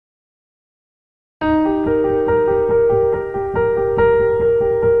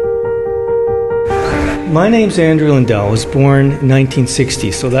My name's Andrew Lindell. I was born in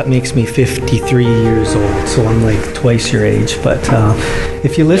 1960, so that makes me 53 years old, so I'm like twice your age. But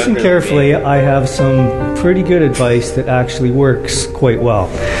if you listen carefully, I have some pretty good advice that actually works quite well.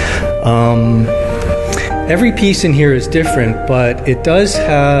 Every piece in here is different, but it does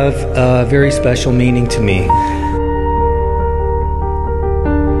have a very special meaning to me.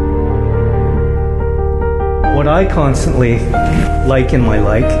 What I constantly like in my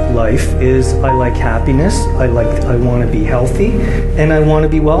life is I like happiness, I want to be healthy, and I want to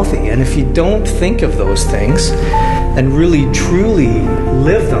be wealthy. And if you don't think of those things and really truly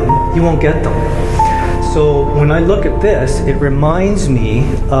live them, you won't get them. So when I look at this, it reminds me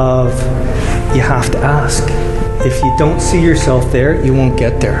of you have to ask. If you don't see yourself there, you won't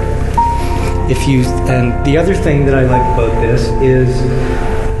get there. And the other thing that I like about this is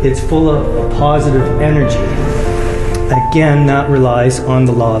it's full of positive energy. Again, that relies on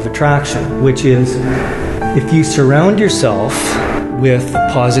the law of attraction, which is if you surround yourself with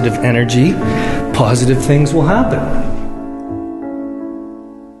positive energy, positive things will happen.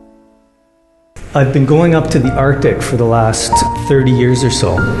 I've been going up to the Arctic for the last 30 years or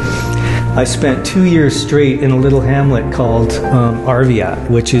so. I spent 2 years straight in a little hamlet called Arviat,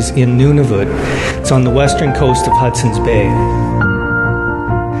 which is in Nunavut. It's on the western coast of Hudson's Bay.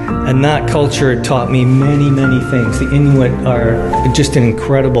 And that culture taught me many, many things. The Inuit are just an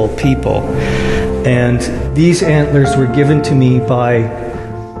incredible people. And these antlers were given to me by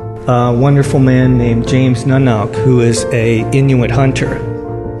a wonderful man named James Nunnauk, who is an Inuit hunter.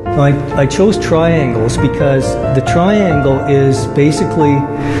 I chose triangles because the triangle is basically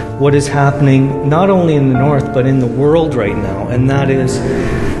what is happening not only in the north but in the world right now, and that is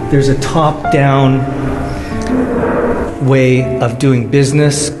there's a top-down way of doing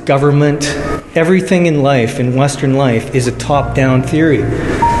business, government, everything in life, in Western life, is a top-down theory.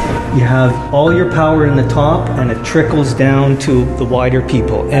 You have all your power in the top and it trickles down to the wider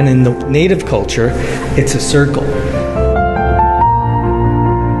people. And in the native culture, it's a circle.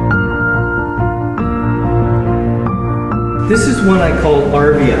 This is one I call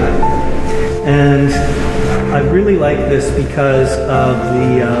Arviat, and I really like this because of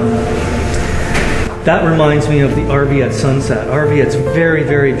that reminds me of the Arviat sunset. Arviat's very,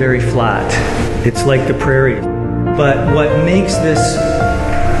 very, very flat. It's like the prairie. But what makes this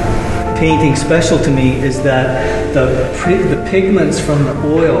painting special to me is that the pigments from the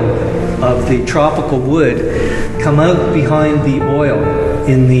oil of the tropical wood come out behind the oil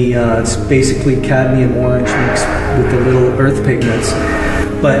in the, it's basically cadmium orange mixed with the little earth pigments.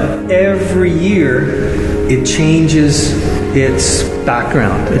 But every year it changes its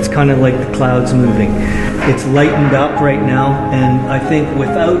background. It's kind of like the clouds moving. It's lightened up right now, and I think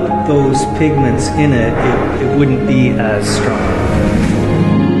without those pigments in it, it wouldn't be as strong.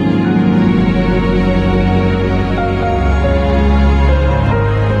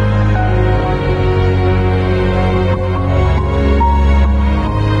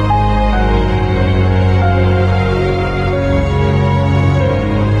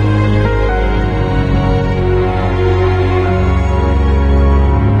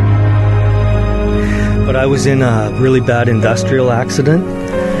 I was in a really bad industrial accident.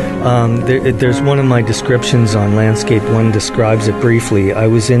 There's one of my descriptions on Landscape 1 describes it briefly. I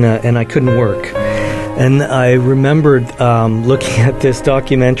was and I couldn't work. And I remembered looking at this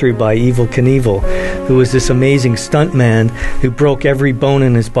documentary by Evel Knievel, who was this amazing stuntman who broke every bone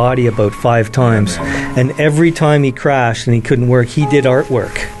in his body about 5 times. And every time he crashed and he couldn't work, he did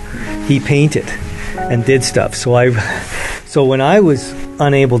artwork. He painted and did stuff. So when I was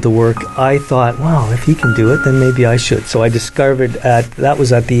unable to work, I thought, wow, if he can do it, then maybe I should. So I discovered that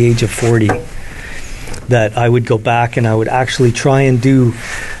was at the age of 40, that I would go back and I would actually try and do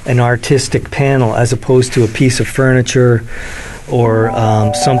an artistic panel as opposed to a piece of furniture or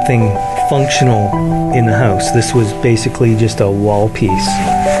something functional in the house. This was basically just a wall piece,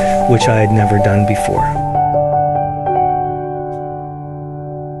 which I had never done before.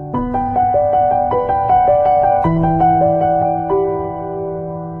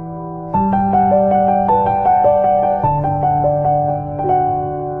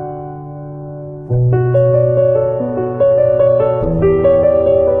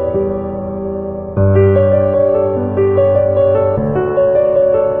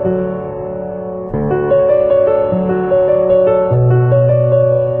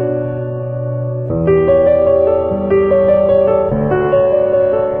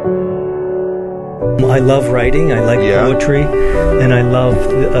 I love writing, I like poetry, and I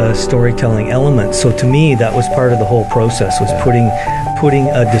love storytelling elements. So to me, that was part of the whole process, was putting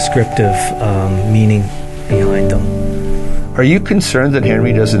a descriptive meaning behind them. Are you concerned that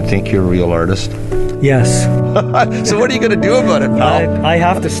Henry doesn't think you're a real artist? Yes. So what are you going to do about it, pal? I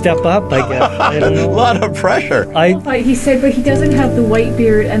have to step up, I guess. I don't A know. lot of pressure. But he said, but he doesn't have the white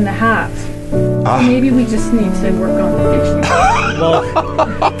beard and the hat. So maybe we just need to work on the facial. Well,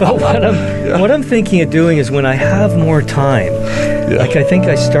 but what I'm thinking of doing is when I have more time, like I think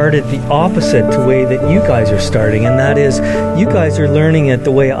I started the opposite to way that you guys are starting, and that is you guys are learning it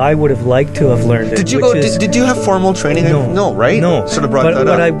the way I would have liked to have learned it. Did you go? Did you have formal training? No, right? No. Sort of brought but that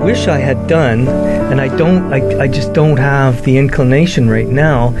what up. I wish I had done, and I don't, I just don't have the inclination right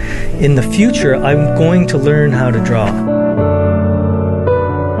now. In the future, I'm going to learn how to draw.